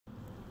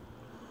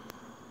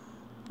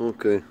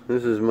Okay,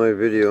 this is my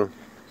video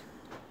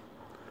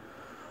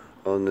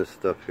on this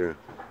stuff here.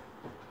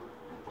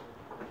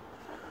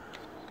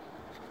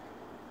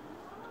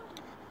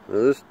 Now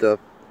this stuff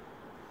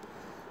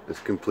is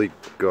complete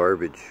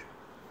garbage.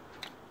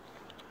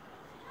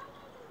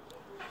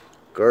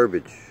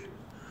 Garbage.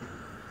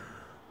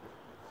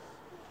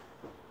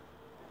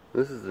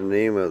 This is the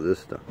name of this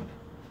stuff.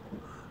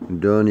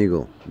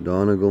 Donegal,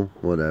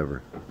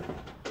 whatever.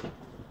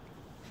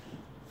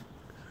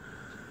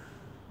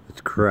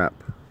 It's crap.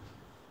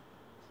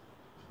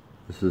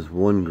 This is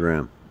 1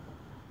 gram.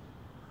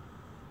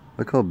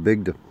 Look how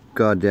big the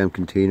goddamn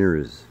container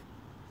is.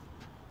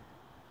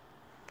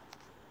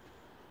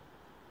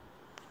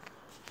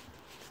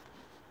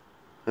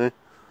 Huh?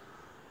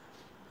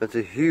 That's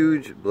a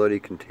huge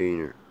bloody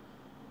container.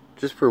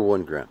 Just for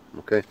 1 gram,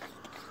 okay?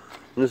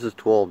 And this is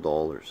 $12.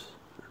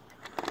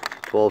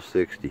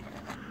 $12.60.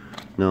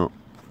 Now,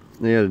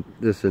 they had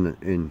this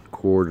in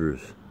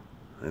quarters.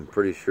 I'm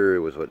pretty sure it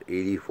was what,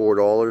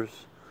 $84?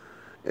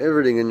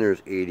 Everything in there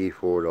is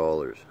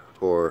 $84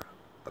 for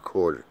a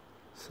quarter.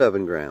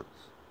 7 grams.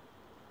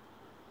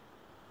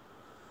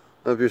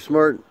 Now if you're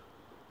smart,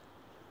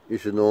 you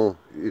should know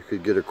you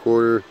could get a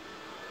quarter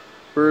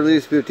for at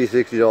least $50,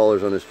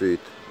 $60 on the street.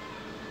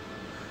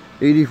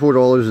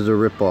 $84 is a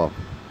rip-off.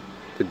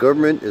 The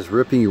government is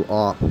ripping you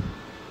off. If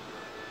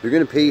you're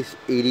going to pay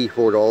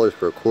 $84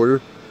 for a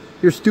quarter,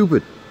 you're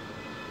stupid.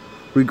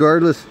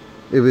 Regardless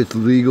if it's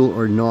legal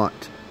or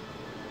not.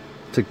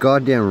 It's a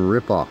goddamn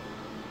rip-off.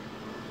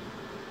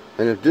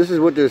 And if this is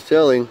what they're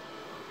selling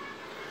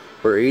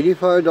for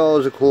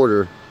 $85 a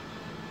quarter,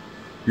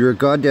 you're a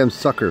goddamn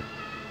sucker.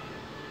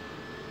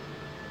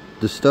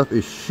 This stuff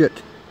is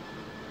shit.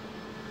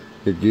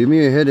 It gave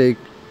me a headache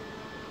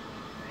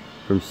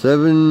from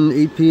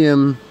 8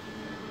 p.m.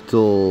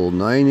 till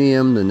 9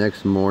 a.m. the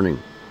next morning.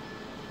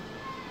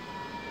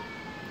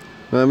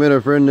 I met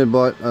a friend that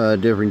bought a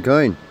different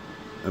kind.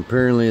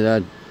 Apparently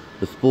that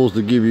is supposed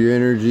to give you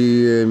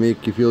energy and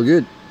make you feel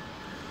good.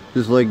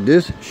 Just like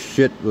this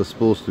shit was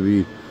supposed to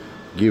be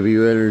give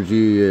you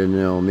energy and, you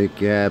know, make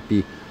you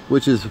happy,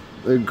 which is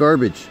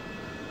garbage.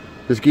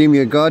 This gave me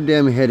a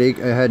goddamn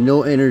headache. I had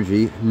no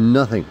energy,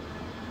 nothing.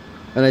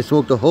 And I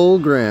smoked a whole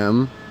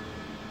gram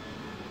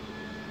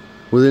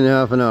within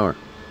half an hour.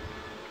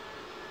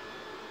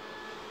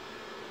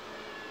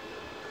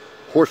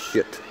 Horse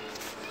shit.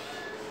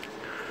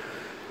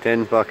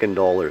 $10 fucking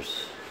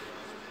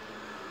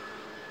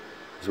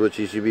is what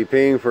you should be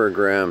paying for a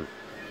gram.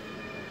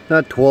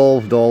 Not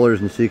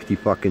 $12.60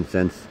 fucking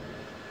cents.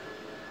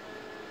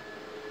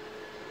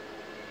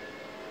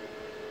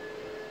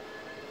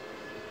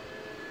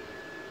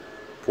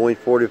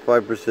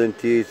 .45%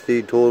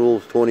 THC,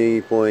 totals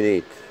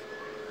 20.8.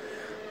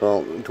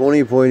 Well,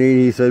 20.8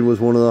 he said was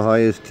one of the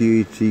highest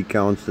THC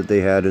counts that they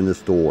had in the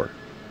store.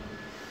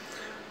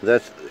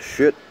 That's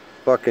shit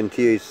fucking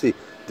THC.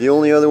 The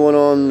only other one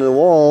on the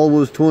wall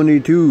was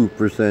 22%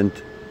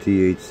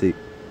 THC.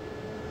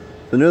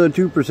 Another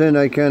 2%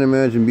 I can't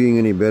imagine being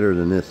any better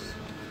than this.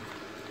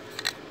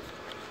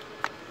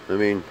 I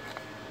mean,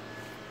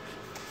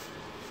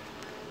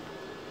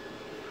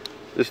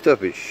 this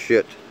stuff is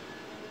shit.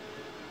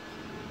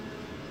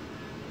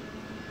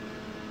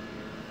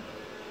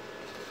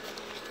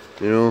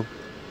 You know?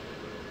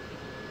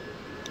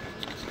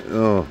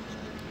 Oh.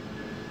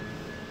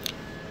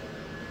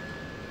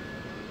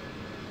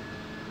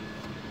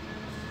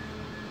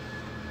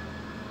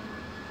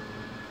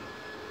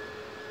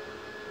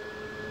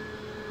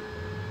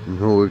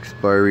 No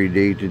expiry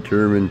date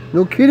determined.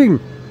 No kidding.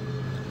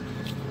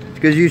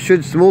 Because you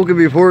should smoke it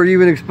before it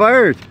even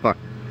expires. Fuck.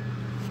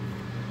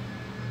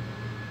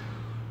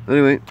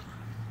 Anyway,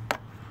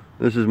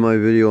 this is my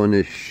video on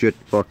this shit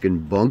fucking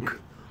bunk.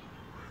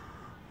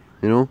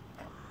 You know?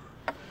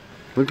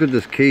 Look at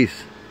this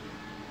case.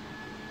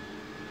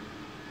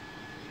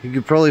 You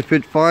could probably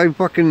fit 5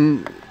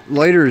 fucking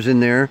lighters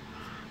in there.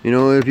 You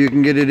know, if you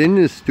can get it in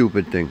this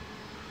stupid thing.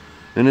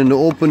 And then to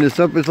open this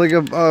up, it's like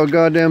a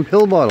goddamn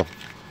pill bottle.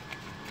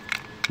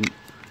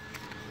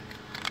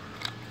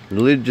 The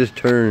lid just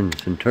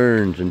turns and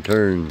turns and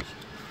turns.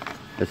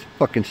 That's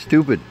fucking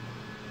stupid.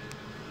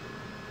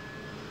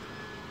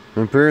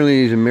 And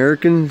apparently these the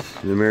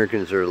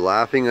Americans are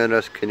laughing at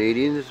us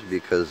Canadians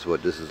because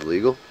what, this is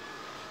legal?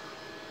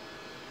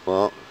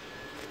 Well,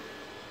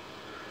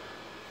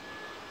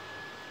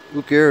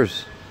 who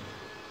cares?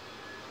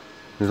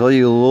 Because all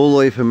you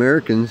low-life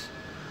Americans,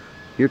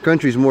 your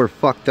country's more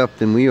fucked up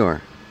than we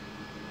are.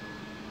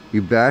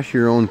 You bash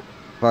your own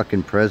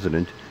fucking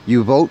president.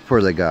 You vote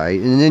for the guy,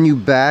 and then you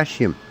bash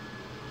him.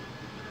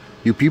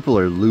 You people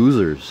are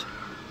losers.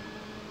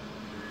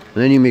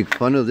 And then you make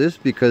fun of this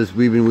because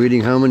we've been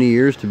waiting how many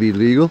years to be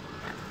legal?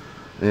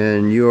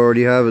 And you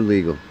already have it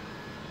legal.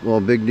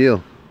 Well, big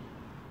deal.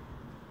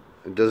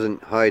 It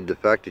doesn't hide the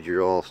fact that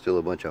you're all still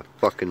a bunch of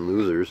fucking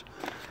losers.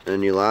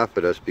 And you laugh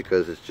at us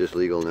because it's just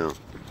legal now.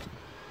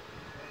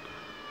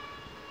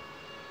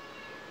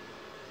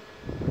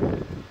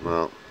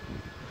 Well,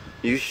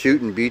 you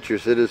shoot and beat your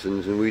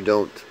citizens and we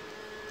don't.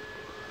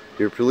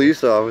 Your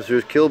police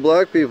officers kill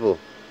black people.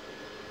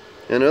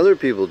 and other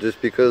people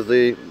just because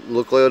they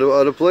look out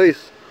of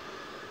place.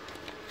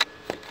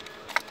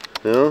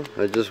 You know,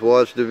 I just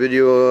watched a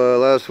video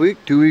last week,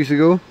 2 weeks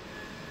ago.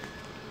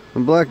 A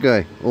black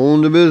guy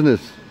owned a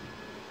business.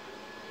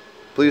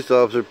 Police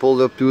officer pulled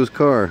up to his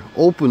car,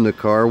 opened the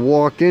car,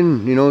 walked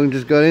in, you know, and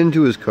just got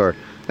into his car.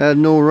 Had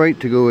no right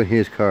to go in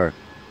his car.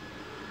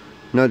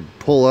 Not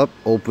pull up,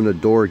 open the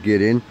door,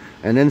 get in,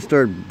 and then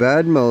start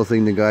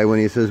bad-mouthing the guy when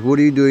he says, "What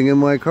are you doing in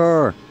my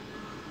car?"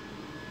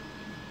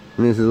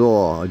 And he says,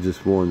 "Oh, I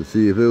just wanted to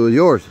see if it was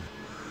yours."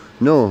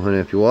 No, and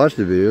if you watch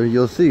the video,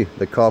 you'll see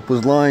the cop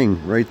was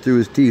lying right through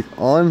his teeth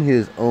on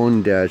his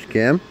own dash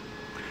cam.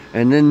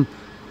 And then,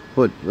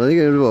 I think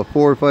it was about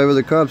 4 or 5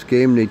 other cops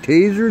came, they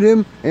tasered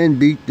him and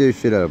beat the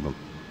shit out of him.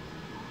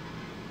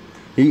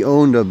 He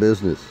owned a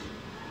business.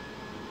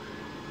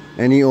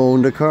 And he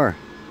owned a car.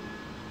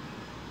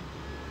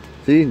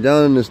 See,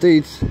 down in the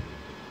States,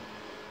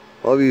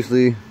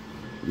 obviously,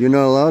 you're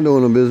not allowed to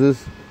own a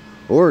business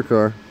or a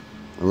car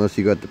unless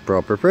you got the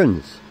proper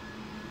friends.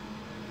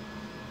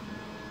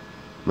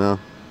 Well,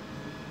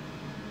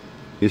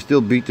 you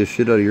still beat the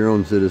shit out of your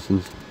own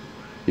citizens.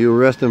 You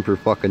arrest them for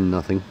fucking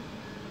nothing.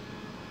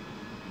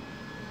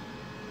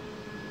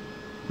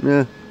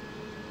 Yeah.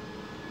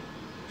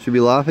 Should be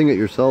laughing at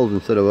yourselves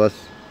instead of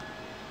us.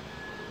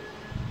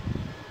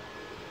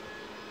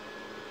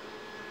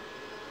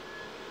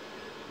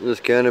 This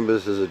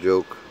cannabis is a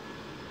joke.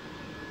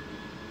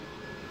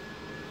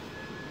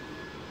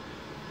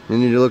 You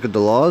need to look at the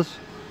laws.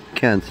 You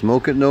can't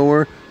smoke it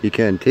nowhere. You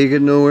can't take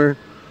it nowhere.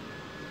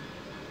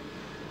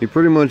 You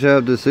pretty much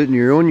have to sit in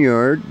your own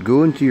yard,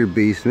 go into your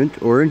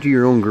basement or into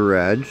your own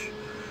garage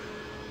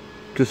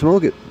to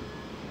smoke it.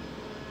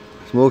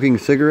 Smoking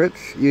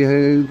cigarettes,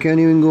 you can't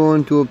even go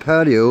onto a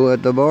patio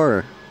at the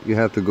bar. You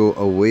have to go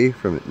away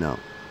from it now.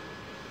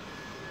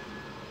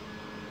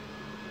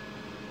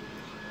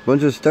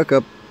 Bunch of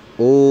stuck-up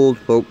old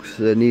folks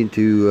that need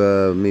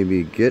to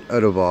maybe get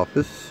out of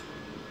office.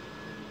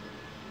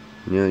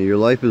 Yeah, your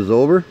life is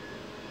over.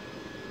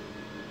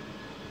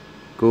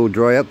 Go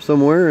dry up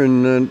somewhere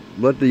and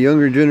let the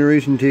younger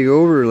generation take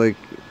over. Like,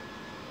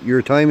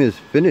 your time is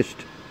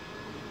finished.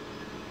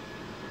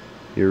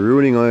 You're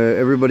ruining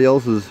everybody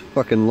else's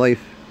fucking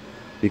life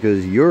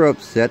because you're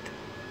upset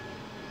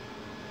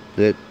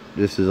that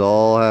this is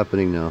all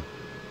happening now.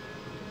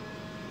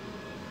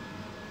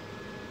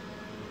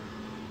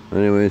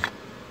 Anyways,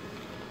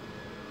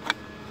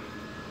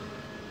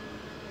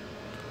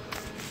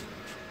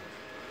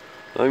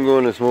 I'm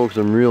going to smoke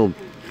some real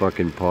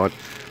fucking pot.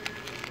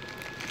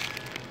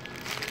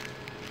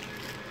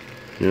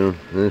 You know,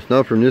 and it's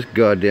not from this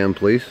goddamn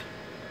place.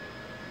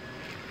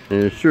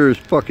 And it sure as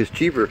fuck is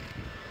cheaper.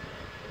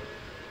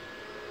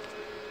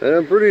 And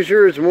I'm pretty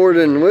sure it's more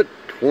than, what,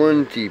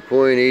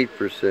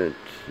 20.8%.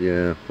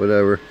 Yeah,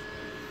 whatever.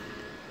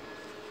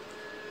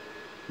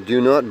 Do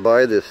not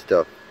buy this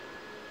stuff.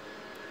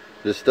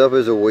 This stuff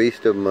is a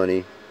waste of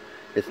money.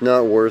 It's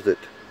not worth it.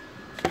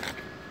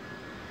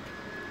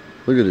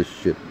 Look at this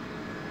shit.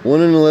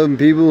 1 in 11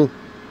 people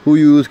who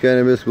use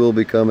cannabis will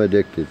become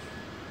addicted.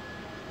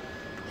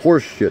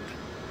 Horse shit.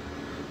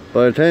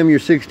 By the time you're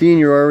 16,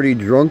 you're already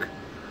drunk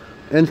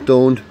and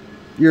stoned.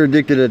 You're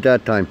addicted at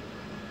that time.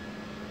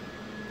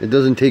 It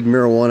doesn't take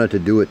marijuana to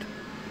do it.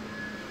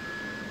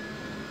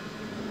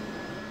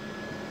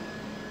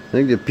 I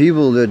think the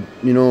people that,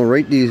 you know,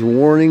 write these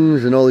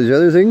warnings and all these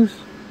other things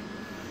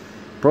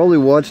probably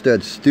watched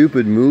that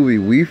stupid movie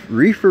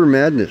Reefer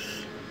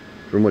Madness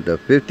from what, the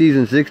 50s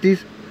and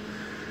 60s?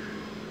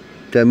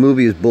 That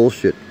movie is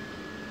bullshit.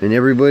 And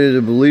everybody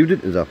that believed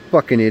it is a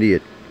fucking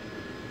idiot.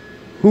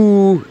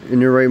 Who in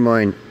their right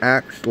mind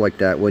acts like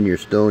that when you're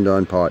stoned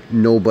on pot?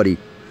 Nobody.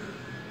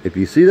 If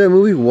you see that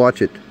movie,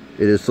 watch it.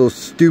 It is so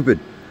stupid.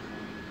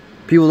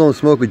 People don't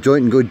smoke a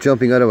joint and go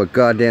jumping out of a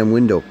goddamn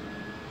window.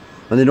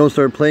 And they don't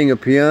start playing a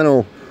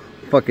piano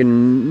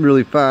fucking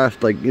really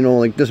fast. Like, you know,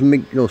 like, doesn't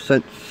make no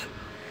sense.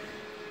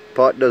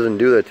 Pot doesn't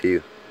do that to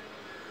you.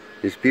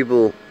 These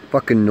people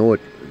fucking know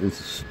it. It's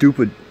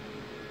stupid.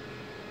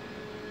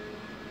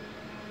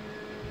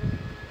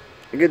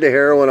 You get the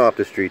heroin off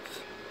the streets.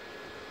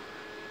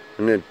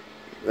 And the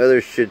other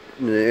shit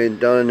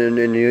down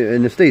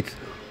in the States.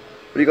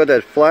 But you got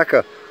that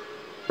flakka,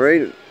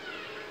 right?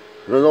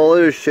 And all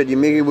other shit, you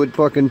make it with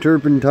fucking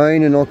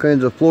turpentine and all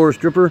kinds of floor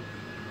stripper.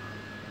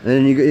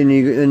 And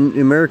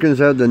Americans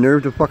have the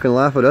nerve to fucking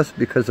laugh at us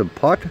because of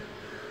pot.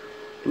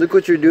 Look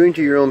what you're doing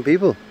to your own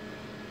people.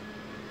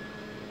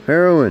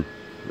 Heroin,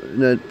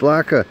 that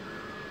flakka,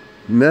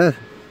 meth,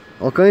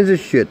 all kinds of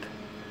shit.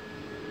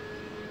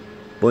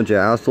 Bunch of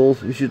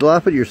assholes. You should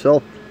laugh at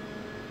yourself.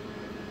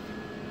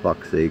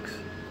 Fuck's sakes.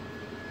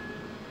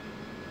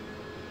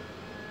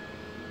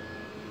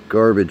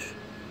 Garbage.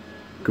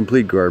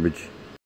 Complete garbage.